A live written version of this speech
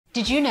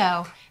Did you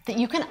know that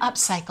you can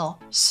upcycle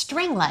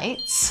string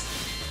lights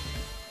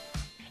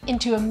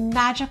into a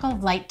magical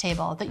light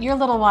table that your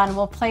little one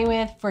will play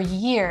with for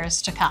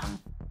years to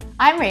come?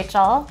 I'm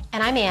Rachel.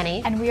 And I'm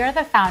Annie. And we are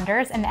the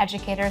founders and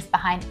educators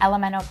behind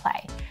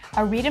LMNOPlay,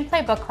 a read and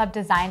play book club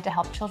designed to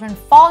help children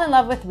fall in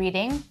love with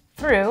reading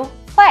through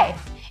play.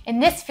 In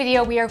this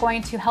video, we are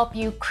going to help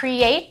you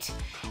create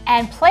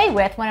and play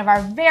with one of our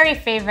very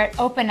favorite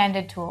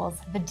open-ended tools,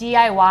 the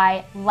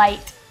DIY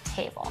light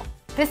table.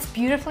 This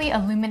beautifully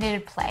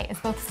illuminated play is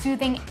both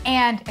soothing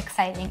and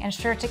exciting and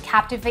sure to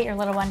captivate your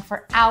little one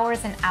for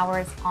hours and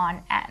hours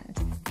on end.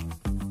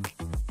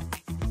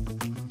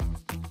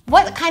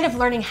 What kind of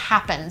learning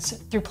happens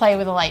through play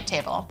with a light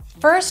table?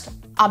 First,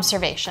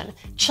 observation.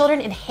 Children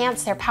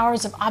enhance their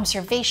powers of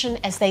observation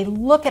as they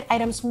look at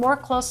items more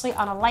closely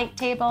on a light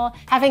table.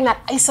 Having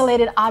that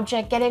isolated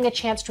object, getting a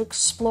chance to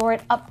explore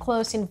it up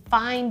close in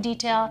fine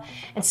detail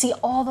and see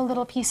all the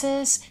little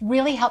pieces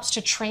really helps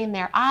to train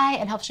their eye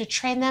and helps to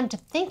train them to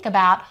think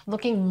about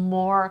looking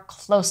more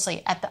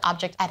closely at the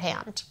object at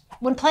hand.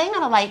 When playing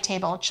on a light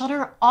table,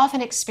 children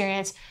often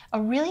experience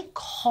a really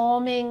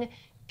calming,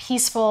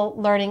 peaceful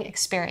learning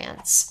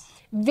experience.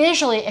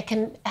 Visually, it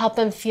can help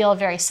them feel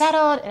very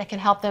settled and it can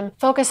help them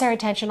focus their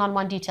attention on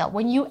one detail.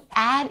 When you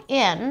add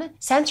in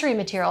sensory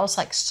materials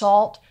like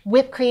salt,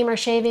 whipped cream or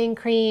shaving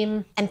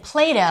cream, and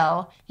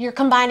Play-Doh, you're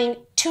combining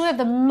two of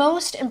the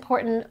most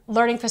important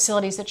learning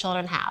facilities that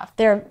children have,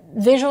 their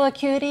visual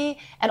acuity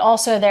and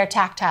also their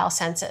tactile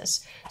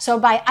senses. So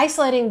by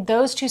isolating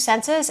those two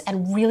senses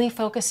and really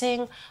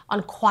focusing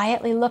on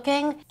quietly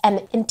looking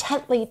and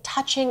intently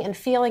touching and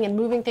feeling and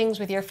moving things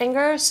with your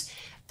fingers,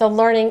 the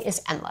learning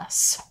is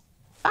endless.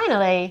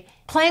 Finally,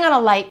 playing on a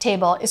light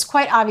table is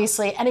quite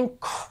obviously an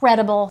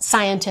incredible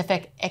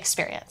scientific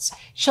experience.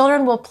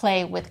 Children will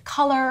play with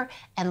color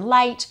and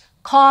light,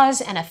 cause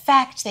and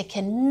effect. They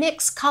can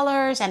mix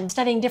colors and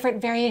studying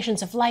different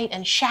variations of light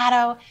and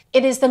shadow.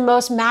 It is the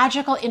most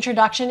magical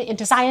introduction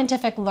into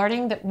scientific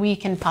learning that we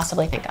can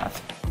possibly think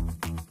of.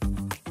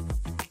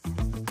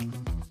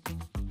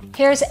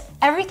 Here's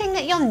everything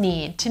that you'll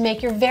need to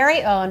make your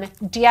very own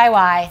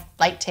DIY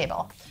light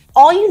table.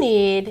 All you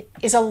need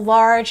is a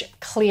large,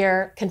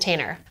 clear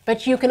container,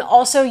 but you can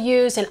also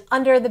use an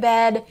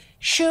under-the-bed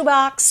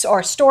shoebox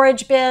or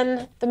storage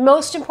bin. The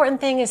most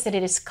important thing is that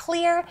it is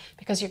clear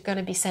because you're going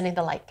to be sending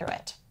the light through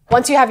it.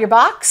 Once you have your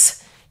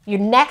box, you're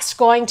next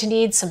going to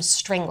need some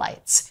string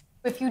lights.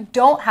 If you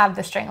don't have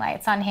the string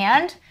lights on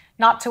hand,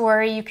 not to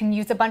worry, you can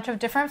use a bunch of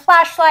different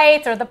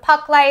flashlights or the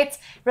puck lights.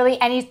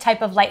 Really, any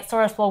type of light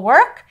source will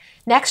work.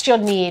 Next, you'll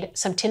need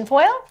some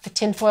tinfoil. The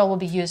tinfoil will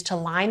be used to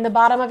line the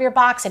bottom of your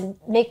box and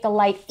make the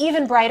light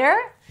even brighter.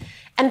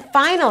 And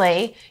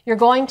finally, you're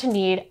going to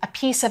need a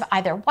piece of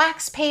either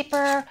wax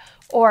paper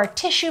or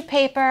tissue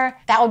paper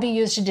that will be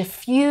used to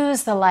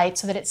diffuse the light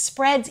so that it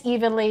spreads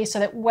evenly so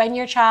that when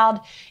your child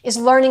is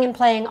learning and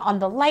playing on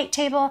the light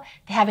table,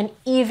 they have an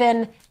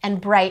even and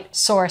bright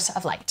source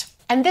of light.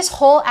 And this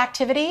whole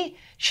activity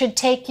should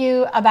take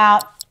you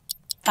about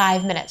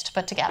 5 minutes to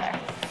put together.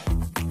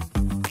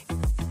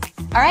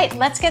 All right,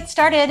 let's get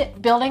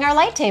started building our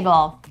light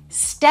table.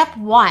 Step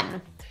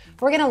 1,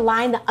 we're gonna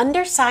line the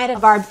underside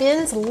of our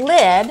bin's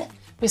lid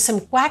with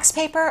some wax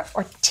paper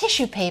or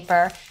tissue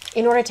paper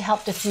in order to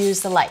help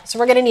diffuse the light. So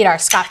we're gonna need our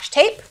Scotch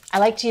tape. I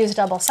like to use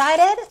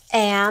double-sided,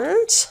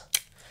 and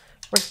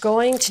we're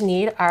going to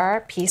need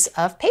our piece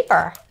of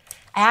paper.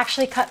 I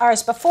actually cut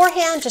ours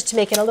beforehand just to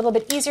make it a little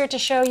bit easier to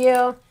show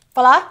you.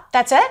 Voila,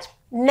 that's it.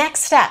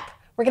 Next step.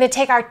 We're going to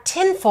take our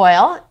tin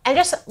foil and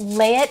just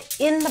lay it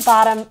in the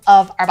bottom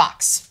of our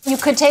box. You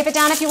could tape it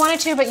down if you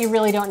wanted to, but you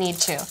really don't need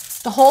to.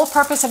 The whole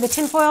purpose of the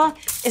tin foil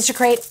is to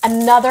create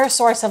another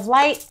source of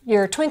light.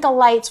 Your twinkle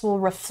lights will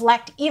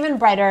reflect even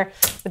brighter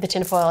with the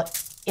tin foil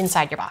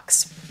inside your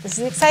box. This is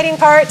the exciting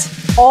part.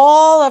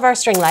 All of our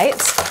string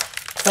lights,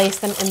 place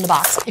them in the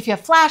box. If you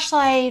have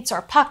flashlights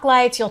or puck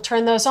lights, you'll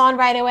turn those on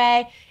right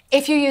away.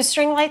 If you use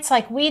string lights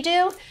like we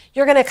do,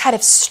 you're gonna kind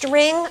of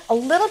string a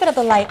little bit of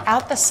the light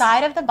out the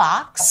side of the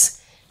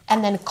box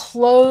and then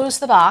close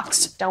the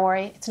box. Don't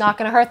worry, it's not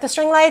gonna hurt the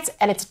string lights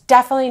and it's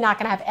definitely not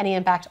gonna have any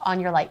impact on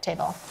your light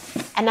table.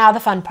 And now the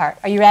fun part.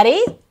 Are you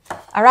ready?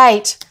 All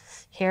right,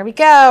 here we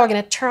go. We're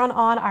gonna turn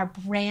on our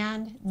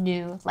brand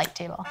new light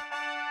table.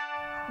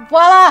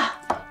 Voila,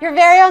 your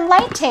very own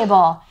light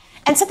table.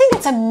 And something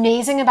that's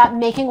amazing about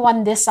making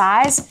one this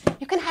size,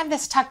 you can have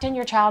this tucked in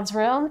your child's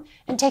room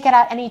and take it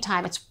out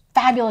anytime. It's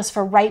fabulous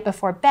for right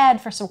before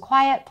bed, for some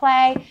quiet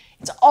play.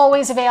 It's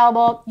always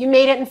available. You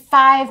made it in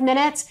 5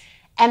 minutes,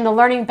 and the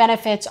learning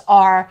benefits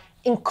are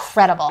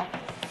incredible.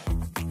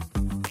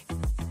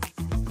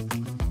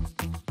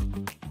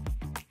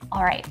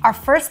 All right, our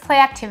first play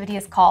activity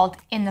is called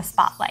In the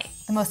Spotlight.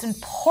 The most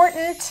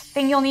important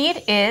thing you'll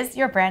need is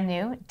your brand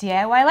new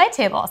DIY light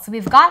table. So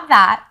we've got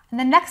that. And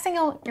the next thing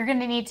you're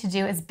gonna need to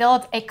do is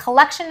build a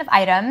collection of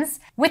items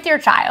with your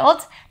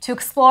child to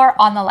explore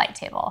on the light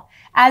table.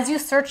 As you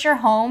search your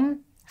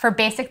home for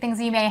basic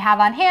things you may have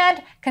on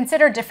hand,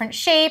 consider different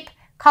shape,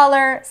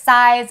 color,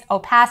 size,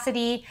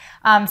 opacity.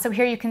 So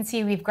here you can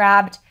see we've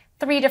grabbed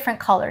 3 different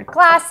colored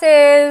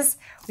glasses.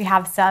 We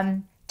have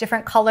some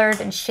different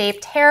colored and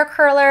shaped hair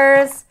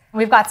curlers.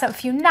 We've got a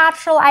few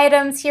natural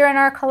items here in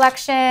our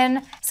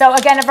collection. So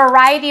again, a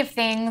variety of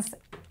things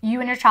you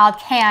and your child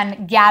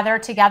can gather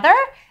together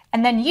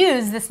and then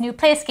use this new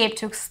playscape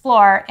to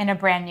explore in a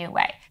brand new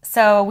way.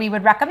 So we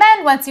would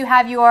recommend, once you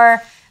have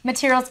your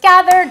materials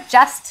gathered,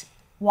 just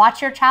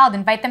watch your child,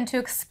 invite them to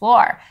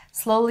explore,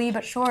 slowly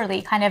but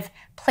surely, kind of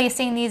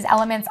placing these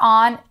elements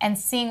on and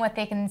seeing what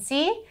they can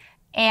see.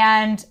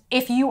 And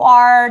if you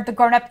are the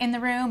grown-up in the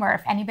room, or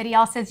if anybody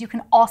else is, you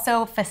can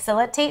also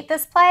facilitate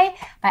this play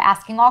by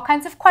asking all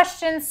kinds of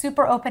questions,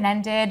 super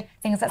open-ended,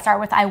 things that start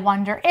with "I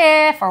wonder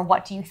if," or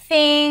 "What do you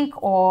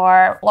think?"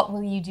 or "What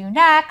will you do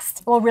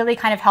next?" It will really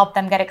kind of help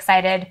them get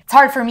excited. It's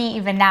hard for me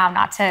even now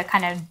not to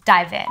kind of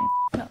dive in.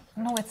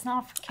 No, it's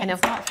not for kids.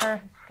 It's not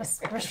for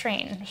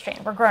restraint.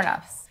 We're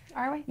grown-ups.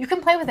 Are we? You can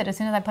play with it as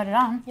soon as I put it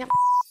on. Yep.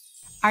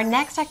 Our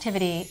next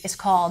activity is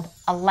called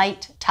a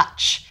light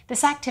touch.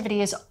 This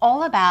activity is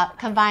all about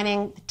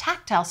combining the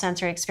tactile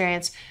sensory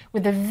experience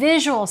with the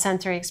visual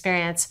sensory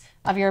experience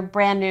of your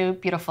brand new,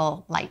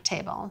 beautiful light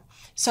table.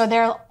 So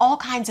there are all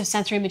kinds of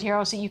sensory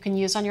materials that you can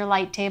use on your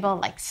light table,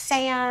 like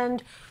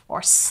sand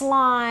or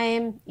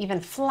slime,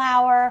 even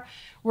flour.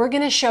 We're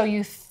going to show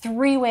you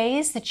 3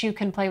 ways that you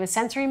can play with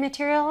sensory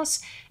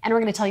materials, and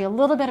we're going to tell you a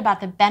little bit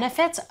about the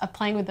benefits of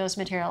playing with those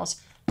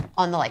materials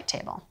on the light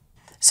table.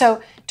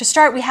 So to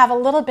start, we have a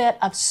little bit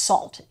of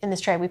salt in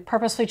this tray. We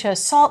purposely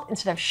chose salt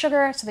instead of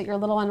sugar so that your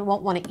little one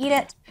won't want to eat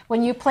it.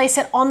 When you place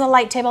it on the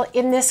light table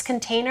in this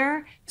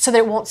container so that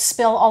it won't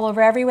spill all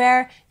over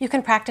everywhere, you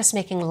can practice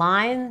making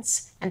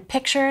lines and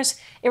pictures.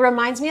 It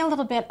reminds me a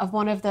little bit of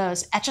one of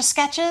those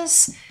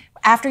Etch-a-Sketches.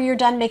 After you're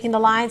done making the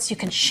lines, you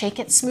can shake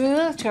it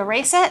smooth to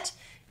erase it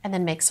and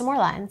then make some more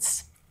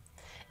lines.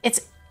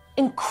 It's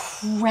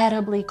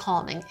incredibly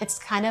calming. It's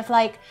kind of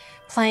like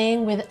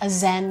playing with a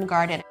Zen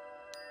garden.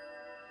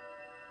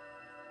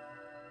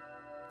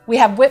 We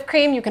have whipped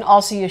cream. You can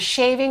also use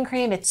shaving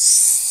cream. It's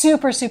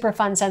super, super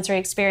fun sensory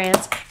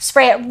experience.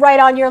 Spray it right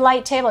on your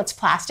light table. It's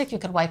plastic. You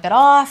could wipe it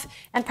off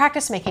and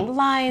practice making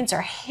lines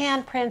or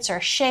handprints or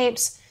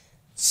shapes.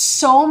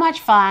 So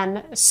much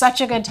fun.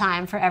 Such a good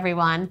time for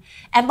everyone.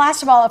 And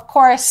last of all, of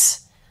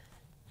course,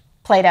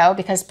 Play-Doh,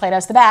 because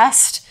Play-Doh's the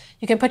best.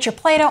 You can put your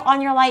Play-Doh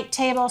on your light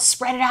table,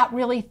 spread it out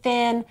really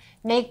thin,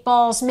 make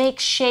balls, make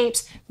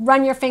shapes,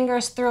 run your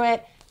fingers through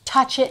it,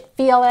 touch it,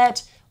 feel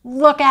it,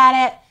 look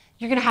at it.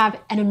 You're going to have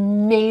an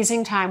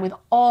amazing time with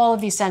all of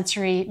these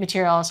sensory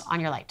materials on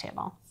your light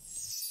table.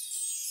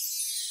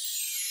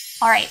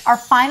 All right, our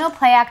final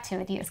play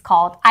activity is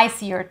called I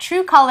See Your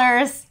True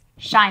Colors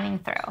Shining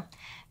Through.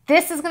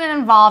 This is going to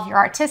involve your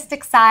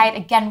artistic side,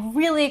 again,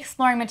 really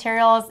exploring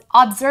materials,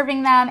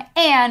 observing them,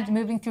 and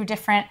moving through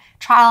different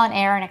trial and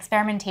error and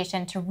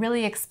experimentation to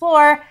really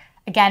explore,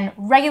 again,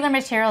 regular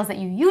materials that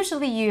you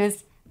usually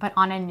use, but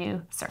on a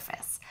new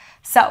surface.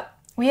 So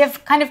we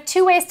have kind of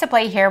 2 ways to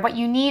play here. What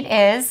you need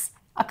is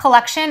a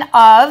collection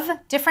of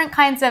different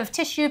kinds of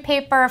tissue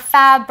paper,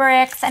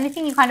 fabrics,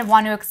 anything you kind of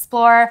want to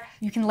explore.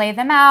 You can lay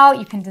them out,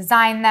 you can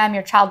design them.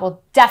 Your child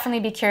will definitely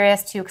be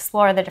curious to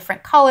explore the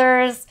different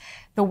colors,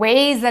 the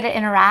ways that it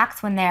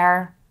interacts when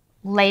they're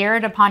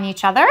layered upon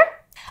each other.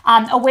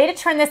 A way to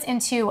turn this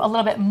into a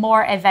little bit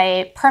more of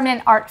a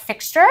permanent art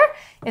fixture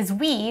is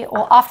we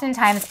will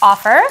oftentimes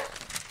offer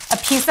a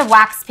piece of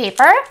wax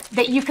paper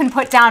that you can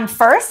put down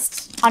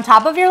first on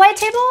top of your light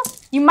table.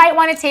 You might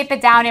want to tape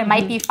it down. It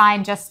might be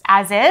fine just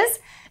as is.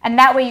 And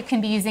that way you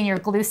can be using your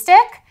glue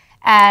stick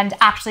and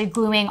actually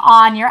gluing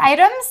on your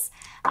items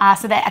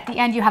so that at the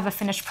end you have a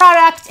finished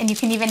product, and you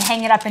can even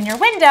hang it up in your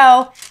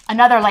window,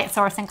 another light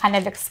source, and kind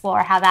of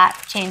explore how that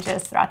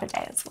changes throughout the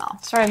day as well.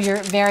 Sort of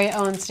your very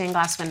own stained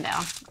glass window.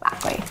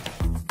 Exactly.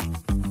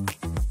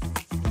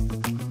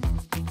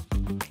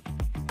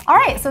 All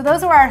right, so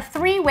those are our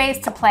 3 ways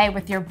to play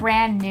with your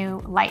brand new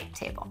light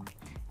table.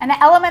 And at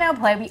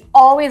LMNOPlay, we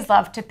always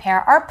love to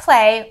pair our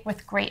play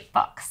with great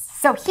books.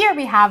 So here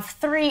we have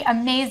 3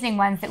 amazing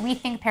ones that we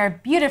think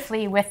pair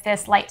beautifully with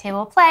this light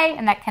table play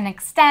and that can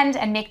extend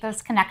and make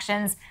those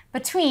connections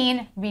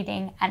between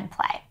reading and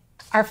play.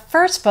 Our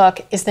first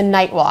book is The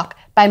Night Walk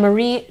by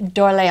Marie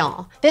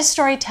d'Orléans. This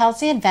story tells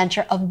the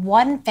adventure of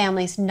one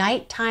family's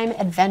nighttime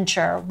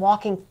adventure,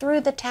 walking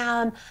through the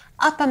town,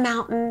 up a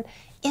mountain,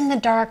 in the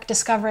dark,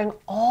 discovering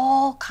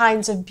all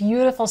kinds of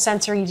beautiful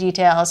sensory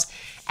details,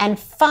 and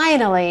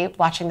finally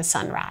watching the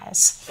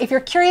sunrise. If you're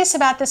curious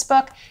about this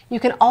book, you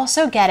can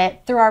also get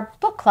it through our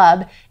book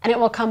club, and it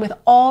will come with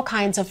all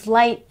kinds of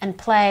light and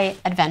play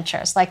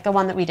adventures, like the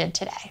one that we did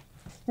today.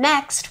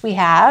 Next, we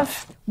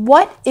have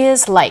What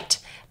is Light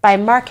by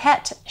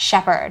Marquette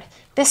Shepherd.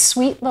 This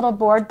sweet little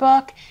board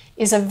book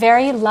is a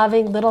very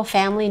loving little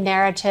family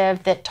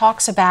narrative that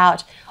talks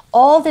about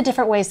all the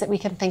different ways that we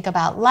can think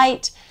about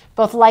light,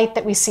 both light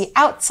that we see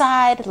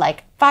outside,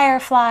 like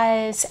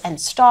fireflies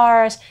and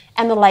stars,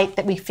 and the light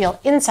that we feel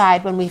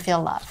inside when we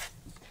feel love.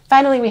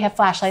 Finally, we have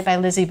Flashlight by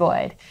Lizzie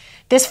Boyd.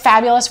 This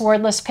fabulous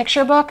wordless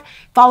picture book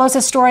follows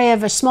the story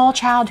of a small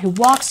child who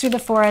walks through the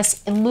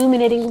forest,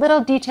 illuminating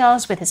little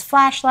details with his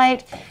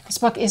flashlight. This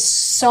book is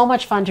so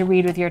much fun to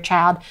read with your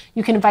child.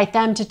 You can invite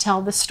them to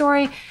tell the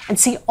story and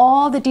see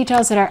all the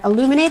details that are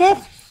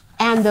illuminated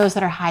and those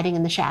that are hiding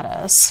in the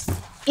shadows.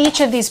 Each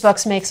of these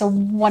books makes a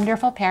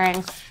wonderful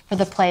pairing for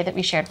the play that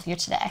we shared with you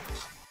today.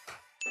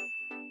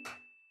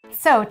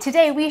 So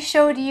today we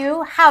showed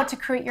you how to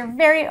create your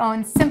very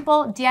own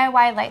simple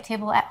DIY light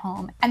table at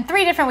home, and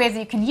 3 different ways that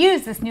you can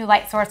use this new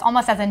light source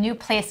almost as a new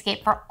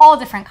playscape for all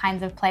different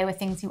kinds of play with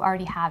things you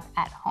already have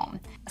at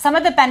home. Some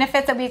of the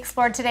benefits that we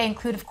explored today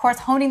include, of course,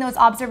 honing those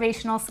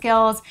observational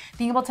skills,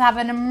 being able to have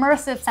an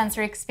immersive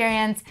sensory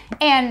experience,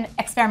 and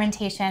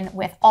experimentation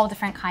with all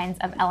different kinds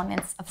of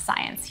elements of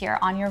science here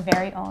on your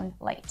very own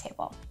light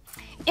table.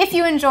 If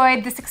you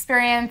enjoyed this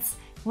experience,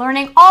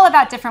 learning all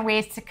about different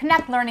ways to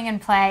connect learning and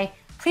play,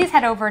 please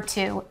head over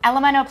to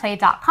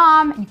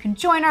LMNOPlay.com and you can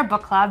join our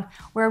book club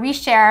where we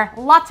share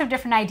lots of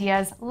different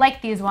ideas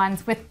like these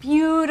ones with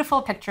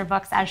beautiful picture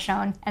books as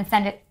shown and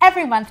send it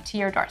every month to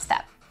your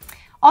doorstep.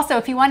 Also,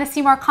 if you want to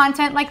see more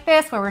content like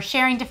this where we're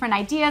sharing different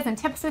ideas and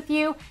tips with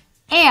you,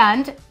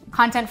 and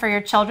content for your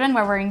children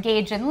where we're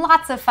engaged in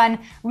lots of fun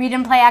read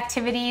and play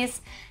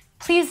activities,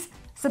 please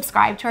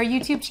subscribe to our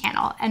YouTube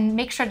channel and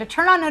make sure to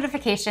turn on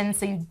notifications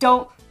so you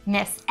don't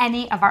miss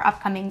any of our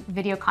upcoming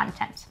video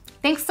content.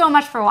 Thanks so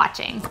much for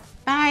watching.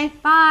 Bye.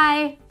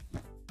 Bye.